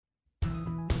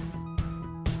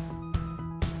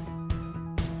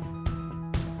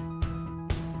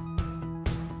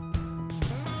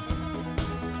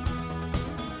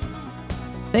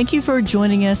Thank you for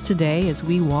joining us today as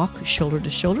we walk shoulder to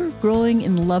shoulder, growing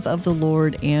in love of the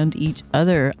Lord and each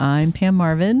other. I'm Pam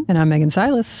Marvin. And I'm Megan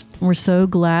Silas. We're so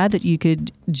glad that you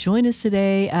could join us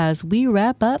today as we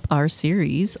wrap up our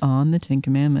series on the Ten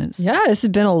Commandments. Yeah, this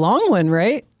has been a long one,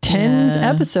 right? 10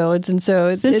 episodes. And so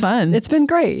it's been fun. It's been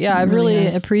great. Yeah, I've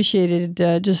really appreciated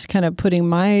just kind of putting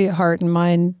my heart and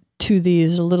mind to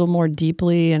these a little more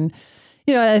deeply. And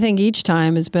I think each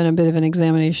time has been a bit of an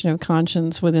examination of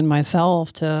conscience within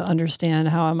myself to understand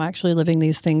how I'm actually living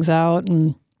these things out.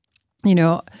 And,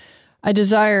 I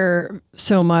desire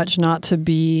so much not to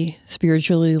be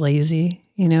spiritually lazy,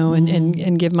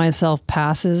 and give myself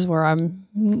passes where I'm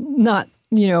not,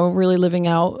 really living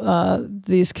out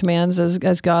these commands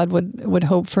as God would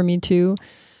hope for me to.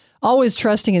 Always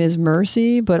trusting in His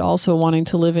mercy, but also wanting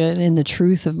to live in the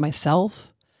truth of myself.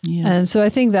 Yes. And so I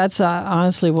think that's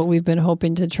honestly what we've been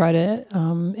hoping to try to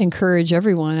encourage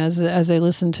everyone as they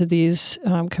listen to these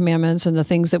commandments and the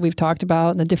things that we've talked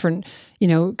about and the different,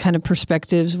 kind of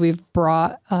perspectives we've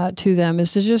brought to them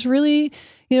is to just really,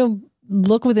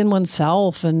 look within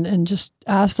oneself and just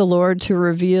ask the Lord to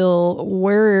reveal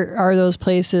where are those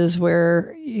places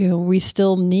where, we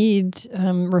still need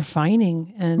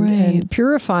refining and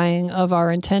purifying of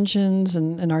our intentions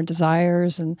and our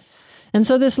desires. And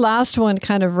so this last one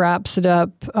kind of wraps it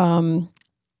up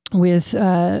with,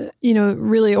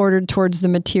 really ordered towards the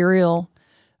material.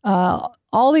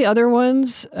 All the other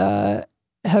ones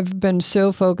have been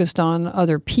so focused on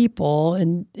other people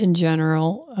in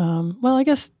general. Well, I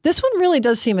guess this one really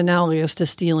does seem analogous to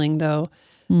stealing, though.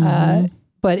 Mm-hmm.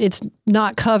 But it's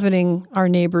not coveting our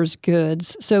neighbor's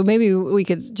goods. So maybe we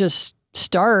could just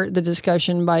start the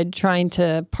discussion by trying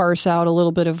to parse out a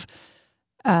little bit of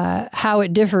how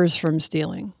it differs from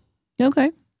stealing. Okay.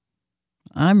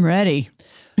 I'm ready.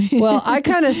 Well, I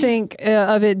kind of think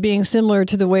of it being similar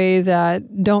to the way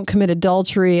that don't commit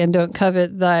adultery and don't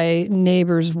covet thy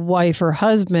neighbor's wife or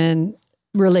husband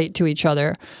relate to each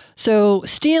other. So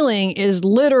stealing is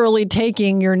literally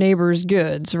taking your neighbor's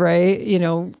goods, right?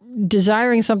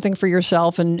 Desiring something for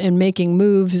yourself and making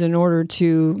moves in order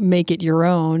to make it your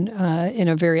own in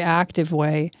a very active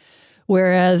way.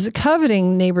 Whereas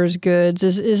coveting neighbor's goods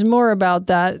is more about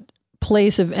that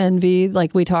place of envy,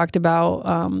 like we talked about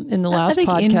in the last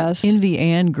podcast. Envy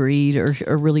and greed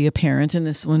are really apparent in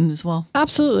this one as well.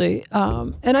 Absolutely.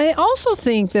 And I also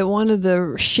think that one of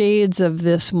the shades of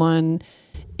this one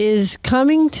is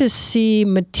coming to see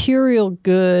material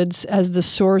goods as the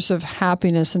source of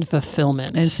happiness and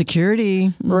fulfillment. And security.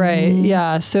 Mm-hmm. Right.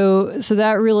 Yeah. So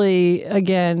that really,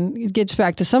 again, it gets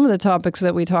back to some of the topics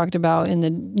that we talked about in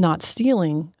the not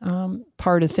stealing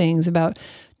part of things about,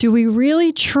 do we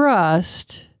really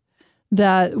trust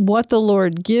that what the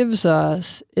Lord gives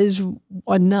us is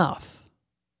enough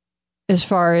as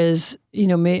far as,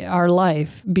 our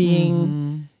life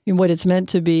being what it's meant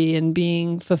to be and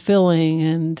being fulfilling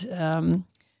and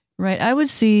right. I would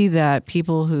see that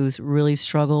people who really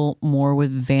struggle more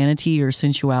with vanity or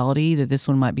sensuality, that this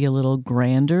one might be a little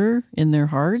grander in their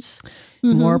hearts,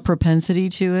 more propensity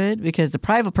to it, because the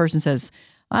private person says,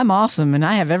 I'm awesome and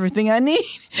I have everything I need.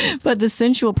 But the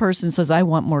sensual person says, I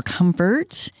want more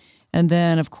comfort. And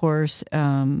then, of course,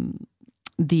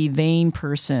 the vain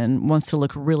person wants to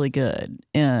look really good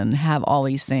and have all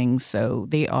these things. So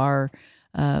they are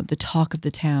the talk of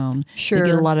the town. Sure. They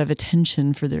get a lot of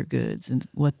attention for their goods and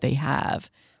what they have.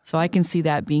 So I can see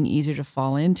that being easier to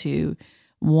fall into,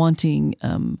 wanting,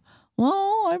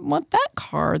 I want that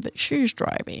car that she's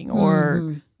driving.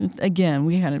 Or, again,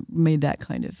 we kind of made that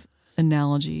kind of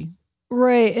analogy.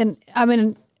 Right. And I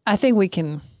mean, I think we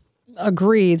can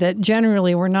agree that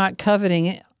generally we're not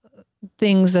coveting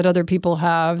things that other people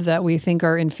have that we think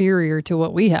are inferior to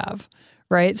what we have.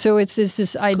 Right. So it's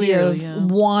this idea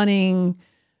of wanting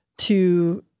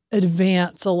to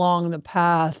advance along the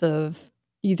path of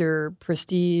either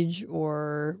prestige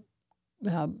or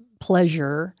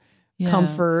pleasure,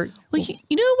 comfort. Well, I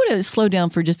want to slow down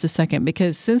for just a second,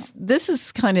 because since this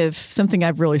is kind of something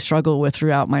I've really struggled with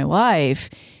throughout my life,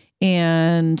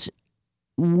 and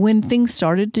when things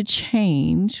started to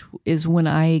change is when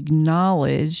I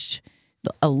acknowledged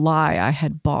a lie I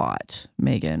had bought,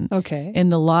 Megan. Okay.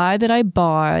 And the lie that I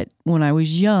bought when I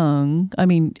was young, I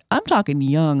mean, I'm talking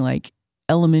young, like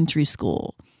elementary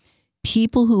school.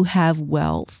 People who have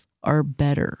wealth are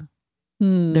better.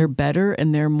 They're better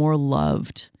and they're more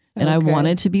loved. And I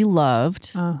wanted to be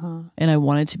loved and I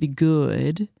wanted to be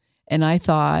good. And I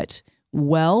thought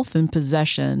wealth and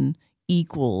possession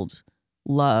equaled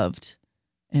loved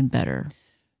and better.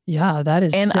 Yeah, that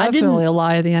is definitely a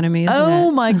lie of the enemy, isn't it?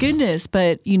 Oh, my goodness.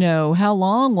 But, how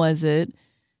long was it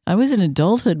I was in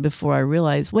adulthood before I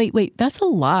realized, wait, that's a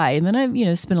lie. And then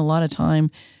I've, spent a lot of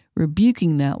time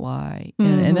rebuking that lie.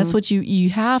 And that's what you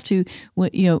have to,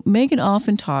 Megan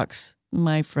often talks,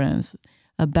 my friends,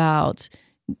 about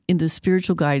in the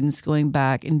spiritual guidance, going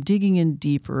back and digging in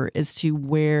deeper as to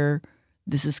where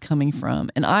this is coming from.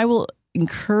 And I will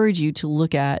encourage you to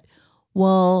look at,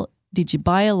 well, did you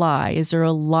buy a lie? Is there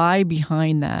a lie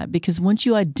behind that? Because once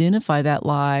you identify that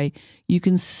lie, you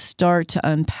can start to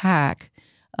unpack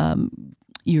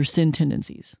your sin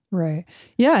tendencies. Right.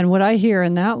 Yeah. And what I hear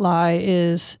in that lie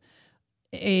is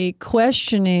a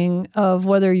questioning of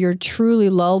whether you're truly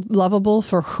lovable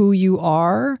for who you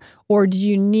are, or do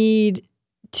you need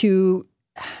to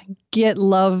get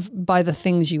love by the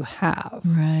things you have?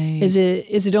 Right. Is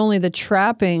it only the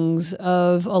trappings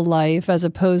of a life as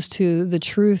opposed to the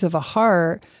truth of a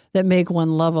heart that make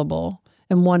one lovable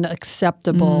and one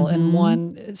acceptable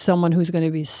and someone who's going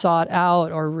to be sought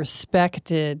out or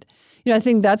respected? I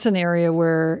think that's an area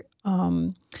where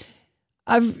I've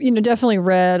definitely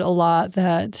read a lot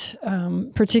that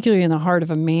particularly in the heart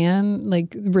of a man,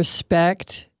 like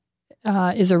respect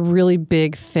is a really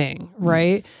big thing,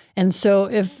 right? Yes. And so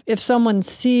if someone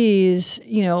sees,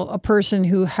 a person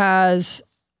who has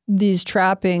these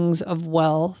trappings of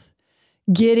wealth,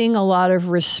 getting a lot of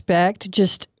respect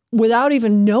just without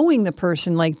even knowing the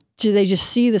person, like they just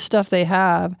see the stuff they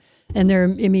have and they're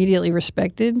immediately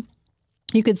respected,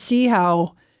 you could see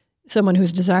how someone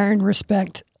who's desiring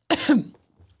respect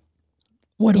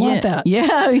would want that.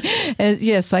 Yeah.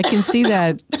 Yes, I can see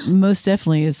that most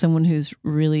definitely as someone who's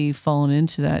really fallen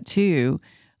into that too.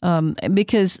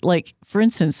 Because, like, for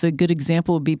instance, a good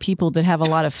example would be people that have a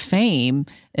lot of fame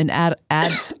and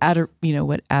adulation.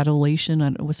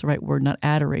 What's the right word? Not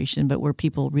adoration, but where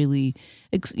people really,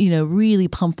 really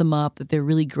pump them up that they're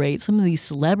really great. Some of these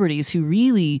celebrities who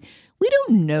really, we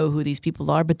don't know who these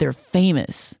people are, but they're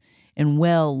famous and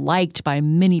well liked by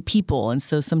many people. And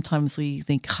so sometimes we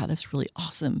think, God, that's really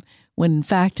awesome. When in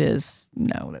fact is,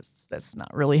 no, that's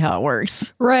not really how it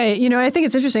works. Right. I think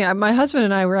it's interesting. My husband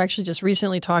and I were actually just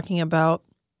recently talking about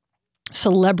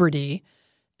celebrity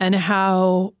and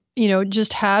how,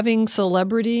 just having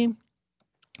celebrity,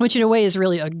 which in a way is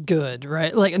really a good,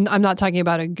 right? Like, I'm not talking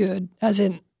about a good as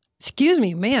in, excuse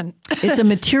me, man. It's a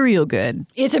material good.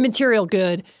 It's a material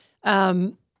good.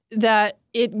 That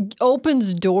it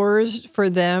opens doors for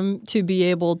them to be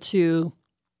able to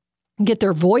get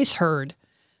their voice heard,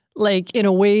 like in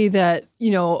a way that,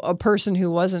 a person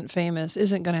who wasn't famous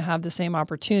isn't going to have the same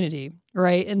opportunity,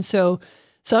 right? And so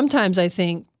sometimes I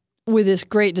think with this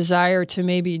great desire to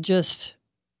maybe just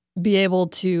be able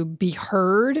to be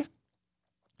heard,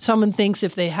 someone thinks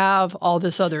if they have all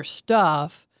this other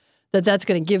stuff, that's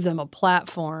going to give them a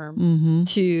platform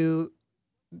to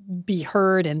be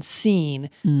heard and seen.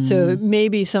 So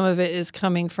maybe some of it is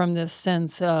coming from this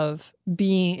sense of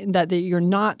being that you're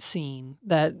not seen,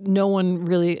 that no one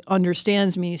really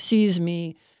understands me, sees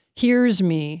me, hears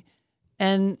me.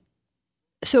 And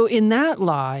so in that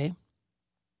lie,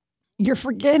 you're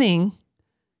forgetting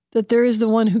that there is the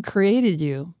one who created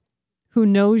you, who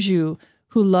knows you,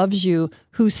 who loves you,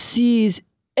 who sees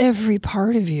every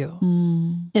part of you.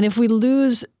 And if we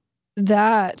lose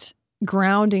that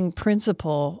grounding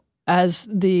principle as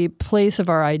the place of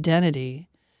our identity,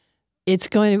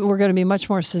 we're going to be much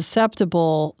more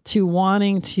susceptible to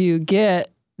wanting to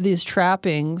get these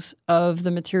trappings of the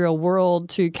material world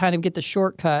to kind of get the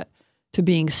shortcut to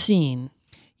being seen.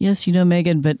 Yes,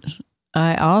 Megan, but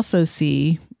I also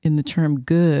see in the term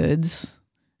goods,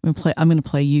 I'm going to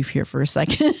play you here for a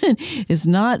second. It's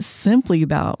not simply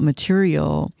about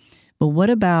material, but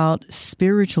what about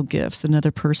spiritual gifts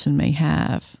another person may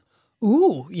have?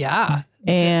 Ooh, yeah.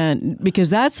 And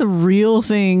because that's a real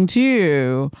thing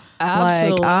too.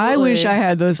 Absolutely. Like, I wish I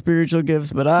had those spiritual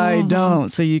gifts, but I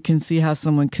don't. So you can see how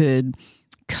someone could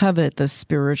covet the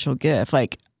spiritual gift.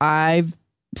 Like, I've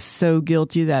so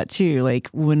guilty of that too. Like,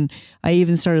 when I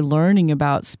even started learning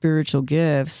about spiritual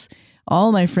gifts,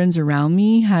 all my friends around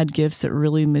me had gifts that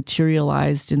really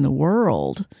materialized in the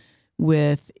world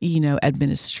with,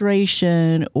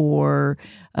 administration or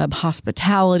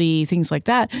hospitality, things like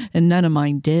that. And none of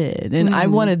mine did. And I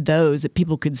wanted those that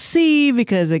people could see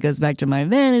because it goes back to my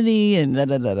vanity and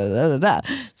da-da-da-da-da-da.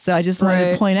 So I just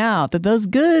wanted to point out that those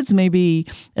goods may be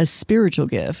a spiritual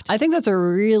gift. I think that's a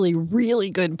really, really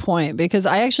good point, because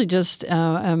I actually just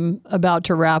am about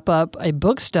to wrap up a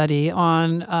book study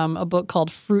on a book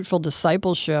called Fruitful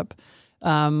Discipleship,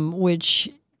 which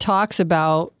talks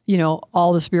about,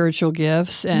 all the spiritual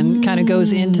gifts and kind of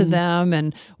goes into them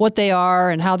and what they are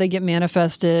and how they get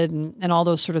manifested and all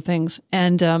those sort of things.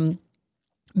 And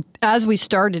as we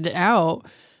started out,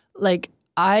 like,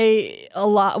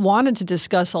 wanted to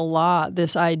discuss a lot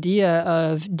this idea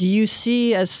of, do you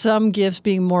see as some gifts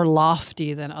being more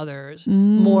lofty than others,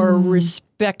 more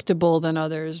respectable than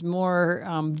others, more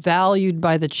valued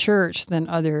by the church than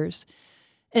others?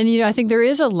 And, I think there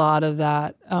is a lot of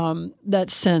that, that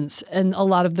sense, and a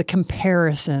lot of the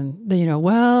comparison,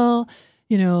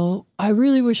 I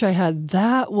really wish I had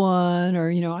that one, or,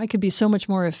 I could be so much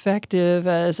more effective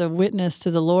as a witness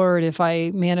to the Lord if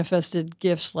I manifested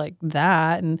gifts like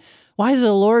that. And why is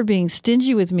the Lord being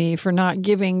stingy with me for not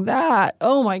giving that?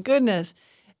 Oh my goodness.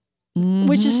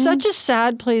 Which is such a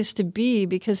sad place to be,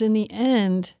 because in the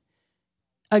end,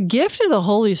 a gift of the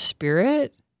Holy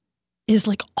Spirit is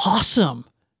like awesome,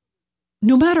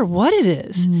 no matter what it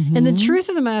is. And the truth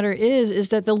of the matter is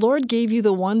that the Lord gave you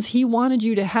the ones He wanted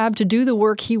you to have to do the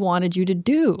work He wanted you to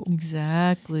do.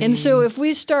 Exactly. And so if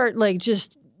we start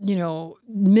just,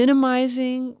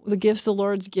 minimizing the gifts the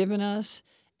Lord's given us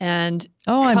and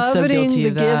coveting the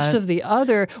gifts of the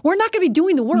other, we're not going to be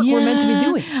doing the work we're meant to be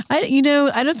doing.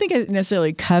 I don't think I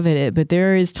necessarily covet it, but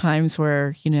there is times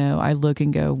where, I look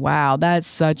and go, wow, that's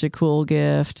such a cool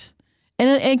gift. And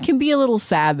it can be a little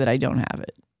sad that I don't have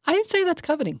it. I'd say that's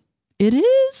coveting. It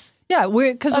is? Yeah,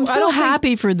 because I'm so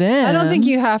happy for them. I don't think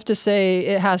you have to say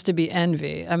it has to be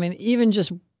envy. I mean, even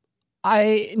just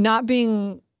not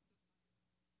being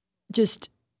just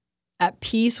at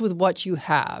peace with what you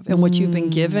have and what you've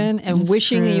been given, and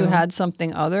wishing that you had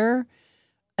something other,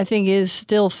 I think is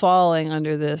still falling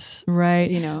under this.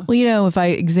 Right. Well, if I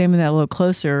examine that a little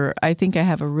closer, I think I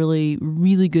have a really,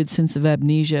 really good sense of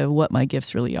amnesia of what my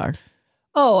gifts really are.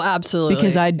 Oh, absolutely.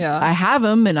 Because I have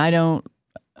them, and I don't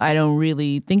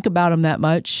really think about them that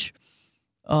much.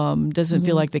 Doesn't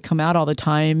feel like they come out all the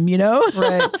time, Right.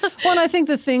 Well, and I think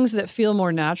the things that feel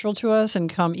more natural to us and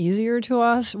come easier to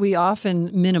us, we often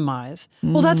minimize.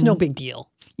 Well, that's no big deal.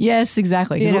 Yes,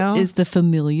 exactly. It's the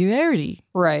familiarity.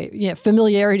 Right. Yeah.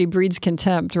 Familiarity breeds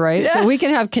contempt, right? Yeah. So we can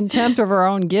have contempt of our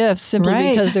own gifts simply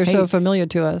because they're so familiar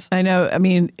to us. I know. I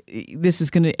mean, this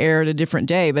is going to air at a different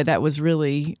day, but that was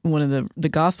really one of the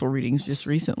gospel readings just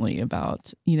recently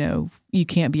about, you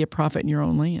can't be a prophet in your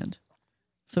own land.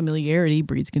 Familiarity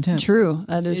breeds contempt. True.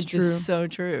 That is true. It's so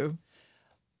true.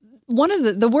 One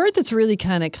of the word that's really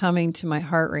kind of coming to my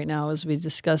heart right now as we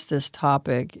discuss this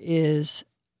topic is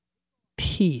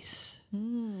peace.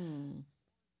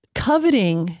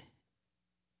 Coveting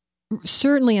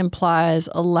certainly implies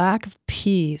a lack of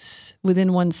peace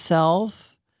within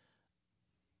oneself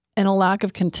and a lack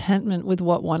of contentment with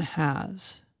what one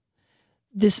has.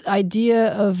 This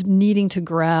idea of needing to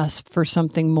grasp for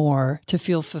something more to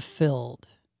feel fulfilled.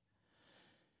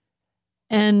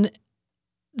 And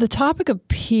the topic of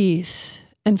peace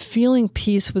and feeling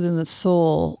peace within the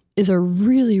soul is a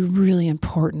really, really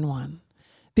important one.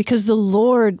 Because the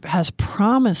Lord has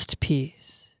promised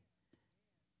peace.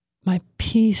 My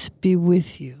peace be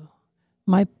with you.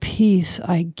 My peace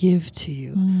I give to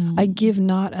you. I give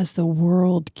not as the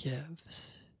world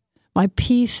gives. My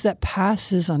peace that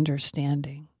passes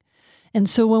understanding. And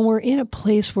so when we're in a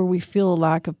place where we feel a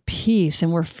lack of peace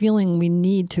and we're feeling we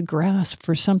need to grasp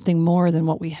for something more than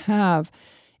what we have,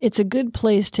 it's a good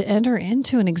place to enter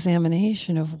into an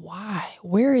examination of why.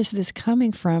 Where is this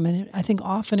coming from? And I think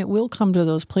often it will come to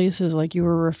those places like you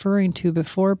were referring to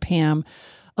before, Pam,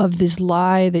 of this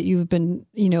lie that you've been,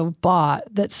 bought,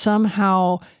 that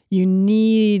somehow you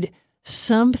need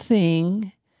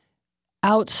something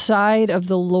outside of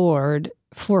the Lord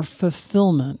for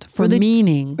fulfillment, for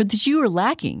meaning. Or that you are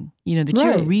lacking, that you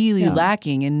are really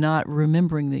lacking in not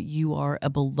remembering that you are a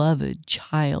beloved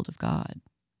child of God.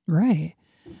 Right.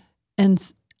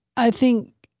 And I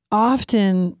think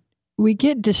often we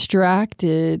get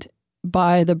distracted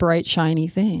by the bright, shiny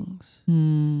things,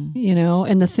 and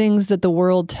the things that the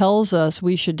world tells us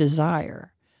we should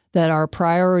desire, that are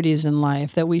priorities in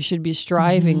life, that we should be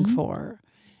striving for.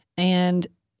 And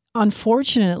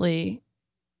unfortunately,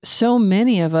 so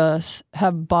many of us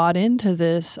have bought into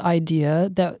this idea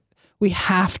that we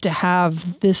have to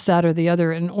have this, that, or the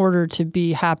other in order to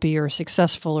be happy or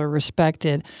successful or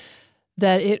respected,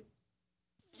 that it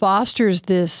fosters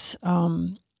this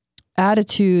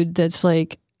attitude that's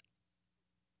like,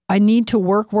 I need to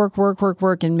work,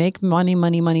 and make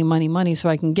money so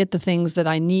I can get the things that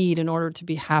I need in order to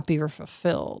be happy or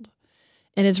fulfilled.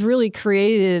 And it's really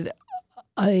created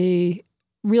a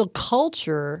real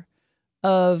culture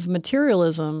of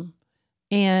materialism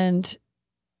and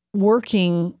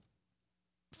working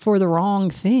for the wrong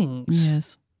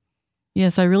things.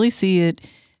 Yes, I really see it.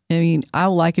 I mean, I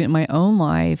liken it in my own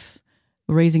life.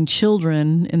 Raising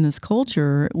children in this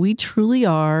culture, we truly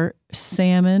are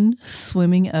salmon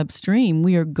swimming upstream.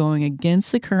 We are going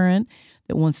against the current.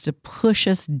 It wants to push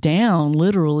us down,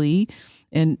 literally,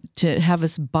 and to have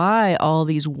us buy all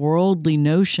these worldly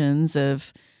notions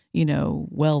of,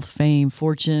 wealth, fame,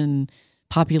 fortune,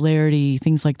 popularity,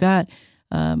 things like that.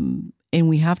 And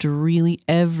we have to really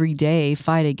every day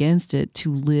fight against it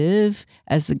to live,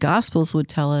 as the Gospels would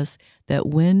tell us, that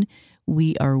when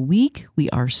we are weak, we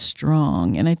are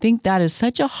strong. And I think that is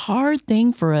such a hard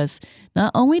thing for us,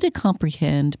 not only to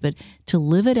comprehend, but to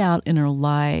live it out in our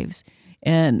lives.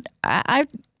 And I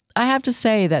have to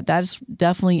say that that's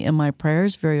definitely in my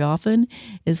prayers very often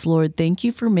is, Lord, thank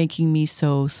you for making me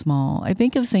so small. I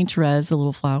think of Saint Therese, the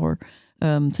little flower,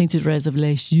 Saint Therese of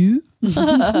Lisieux.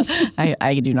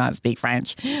 I do not speak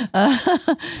French.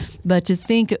 But to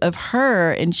think of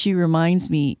her, and she reminds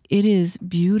me, it is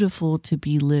beautiful to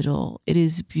be little. It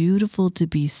is beautiful to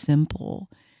be simple.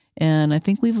 And I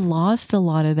think we've lost a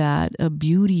lot of that, a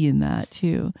beauty in that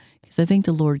too, because I think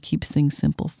the Lord keeps things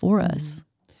simple for us.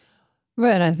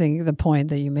 Right, and I think the point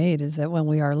that you made is that when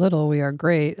we are little, we are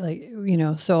great.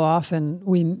 So often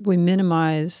we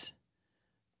minimize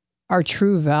our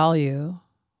true value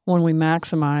when we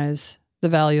maximize the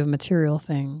value of material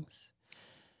things.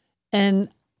 And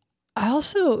I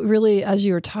also really, as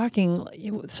you were talking,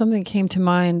 something came to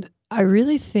mind. I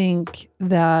really think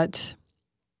that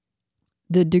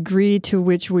the degree to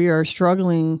which we are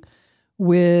struggling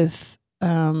with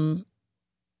the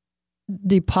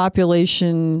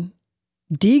population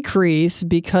decrease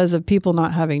because of people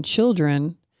not having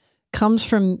children comes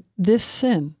from this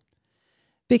sin.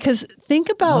 Because think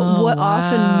about what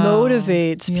often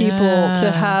motivates people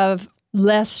to have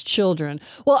less children.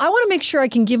 Well, I want to make sure I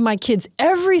can give my kids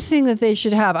everything that they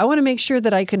should have. I want to make sure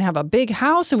that I can have a big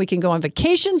house and we can go on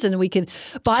vacations and we can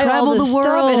buy all this stuff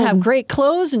and have great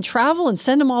clothes and travel and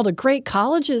send them all to great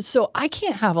colleges. So I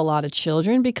can't have a lot of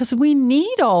children because we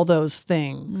need all those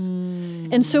things.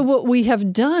 And so what we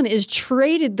have done is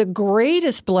traded the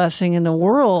greatest blessing in the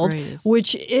world,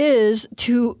 which is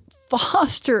to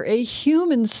foster a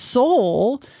human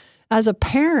soul as a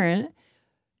parent,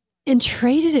 and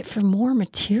traded it for more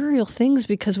material things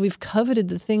because we've coveted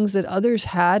the things that others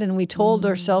had, and we told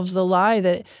ourselves the lie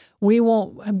that we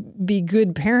won't be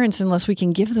good parents unless we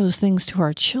can give those things to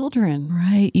our children.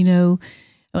 Right.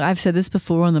 I've said this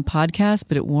before on the podcast,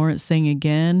 but it warrants saying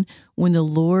again. When the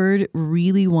Lord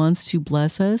really wants to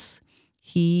bless us,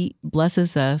 He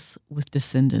blesses us with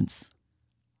descendants.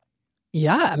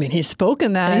 Yeah, I mean, He's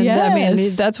spoken that. Yes. I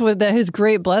mean, that's His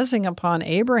great blessing upon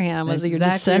Abraham was that your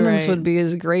descendants would be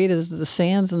as great as the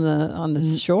sands on the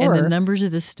shore. And the numbers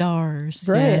of the stars.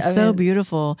 Right. Yeah, so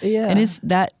beautiful. Yeah. And it's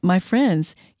that, my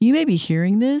friends, you may be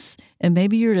hearing this, and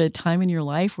maybe you're at a time in your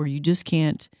life where you just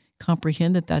can't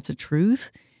comprehend that that's a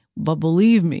truth. But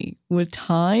believe me, with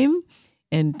time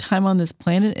and time on this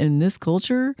planet and this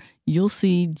culture, you'll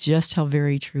see just how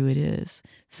very true it is.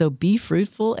 So be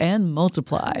fruitful and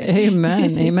multiply.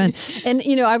 Amen. Amen. And,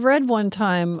 I've read one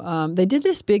time, they did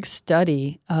this big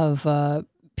study of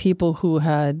people who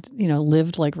had,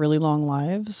 lived like really long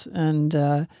lives and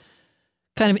kind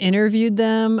of interviewed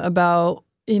them about,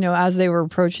 as they were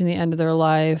approaching the end of their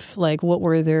life, like what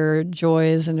were their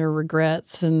joys and their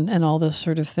regrets and all this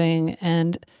sort of thing.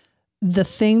 And the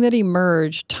thing that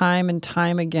emerged time and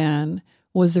time again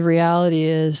was the reality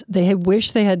is they had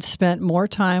wished they had spent more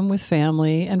time with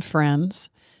family and friends,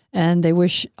 and they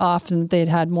wish often that they'd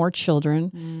had more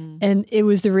children. And it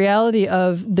was the reality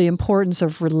of the importance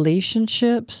of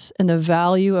relationships and the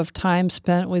value of time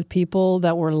spent with people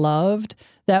that were loved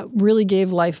that really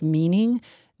gave life meaning.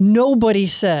 Nobody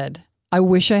said, I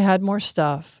wish I had more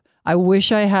stuff. I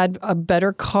wish I had a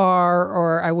better car,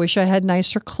 or I wish I had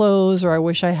nicer clothes, or I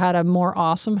wish I had a more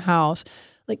awesome house.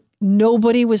 Like,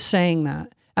 nobody was saying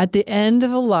that. At the end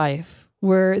of a life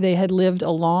where they had lived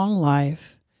a long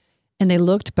life and they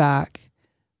looked back,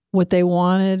 what they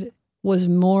wanted was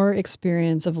more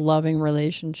experience of loving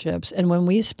relationships. And when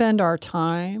we spend our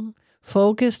time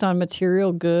focused on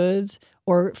material goods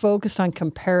or focused on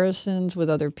comparisons with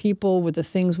other people, with the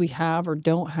things we have or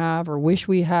don't have or wish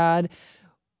we had,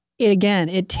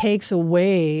 it takes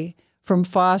away from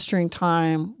fostering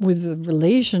time with the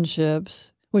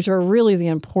relationships, which are really the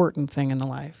important thing in the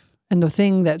life and the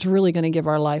thing that's really going to give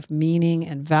our life meaning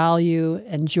and value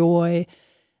and joy.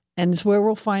 And it's where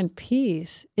we'll find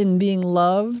peace in being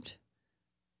loved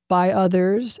by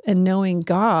others and knowing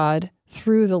God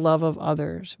through the love of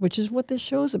others, which is what this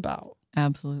show's about.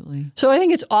 Absolutely. So I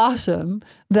think it's awesome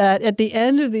that at the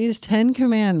end of these 10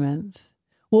 commandments,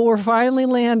 what we're finally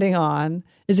landing on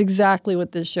is exactly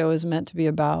what this show is meant to be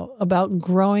about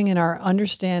growing in our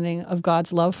understanding of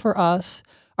God's love for us,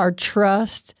 our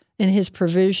trust in His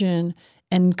provision,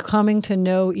 and coming to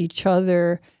know each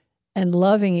other and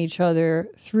loving each other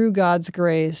through God's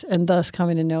grace, and thus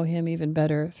coming to know him even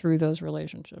better through those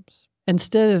relationships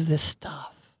instead of this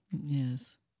stuff.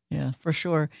 Yes. Yeah, for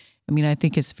sure. I mean, I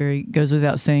think goes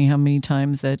without saying how many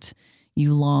times that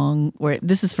you long, or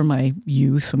this is from my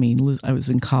youth. I mean, I was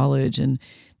in college and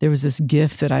there was this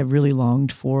gift that I really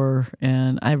longed for,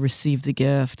 and I received the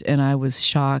gift, and I was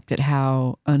shocked at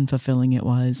how unfulfilling it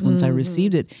was once I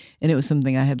received it. And it was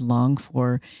something I had longed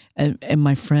for. And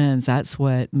my friends, that's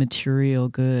what material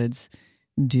goods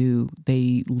do.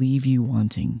 They leave you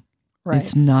wanting. Right.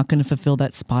 It's not going to fulfill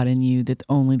that spot in you that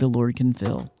only the Lord can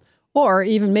fill. Or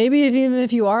even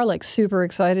if you are like super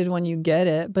excited when you get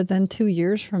it, but then 2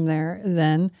 years from there,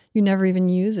 then you never even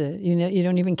use it. You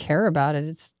don't even care about it.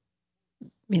 It's,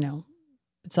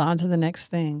 it's on to the next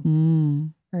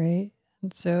thing. Right.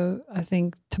 And so I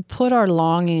think to put our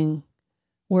longing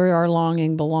where our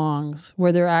longing belongs,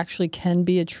 where there actually can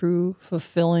be a true,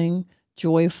 fulfilling,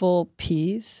 joyful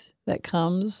peace that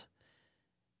comes,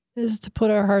 is to put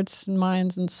our hearts and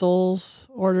minds and souls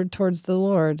ordered towards the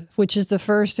Lord, which is the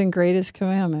first and greatest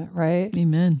commandment, right?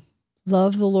 Amen.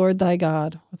 Love the Lord thy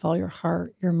God with all your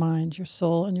heart, your mind, your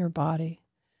soul, and your body,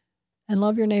 and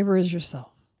love your neighbor as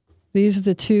yourself. These are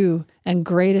the 2 and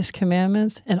greatest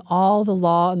commandments, and all the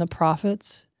law and the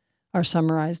prophets are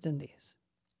summarized in these.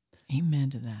 Amen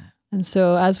to that. And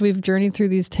so as we've journeyed through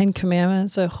these 10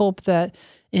 commandments, I hope that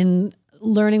in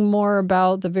learning more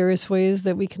about the various ways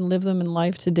that we can live them in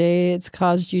life today, it's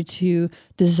caused you to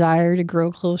desire to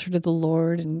grow closer to the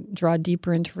Lord and draw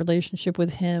deeper into relationship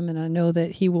with him. And I know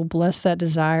that he will bless that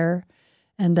desire,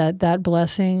 and that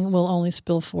blessing will only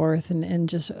spill forth and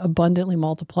just abundantly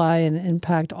multiply and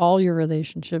impact all your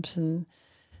relationships. And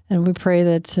we pray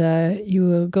that you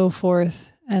will go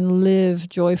forth and live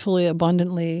joyfully,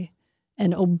 abundantly,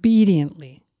 and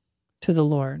obediently to the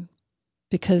Lord,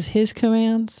 because his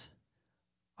commands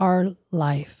are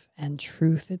life and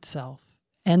truth itself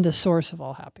and the source of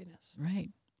all happiness. Right.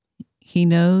 He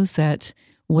knows that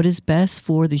what is best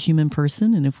for the human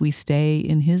person, and if we stay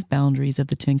in his boundaries of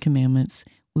the 10 commandments,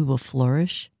 we will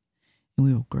flourish and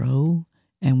we will grow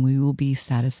and we will be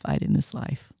satisfied in this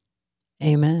life.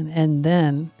 Amen. And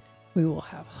then we will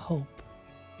have hope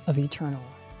of eternal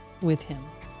life with him.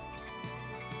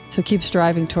 So keep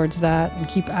striving towards that and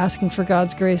keep asking for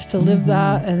God's grace to live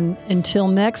that. And until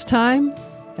next time,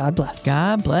 God bless.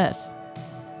 God bless.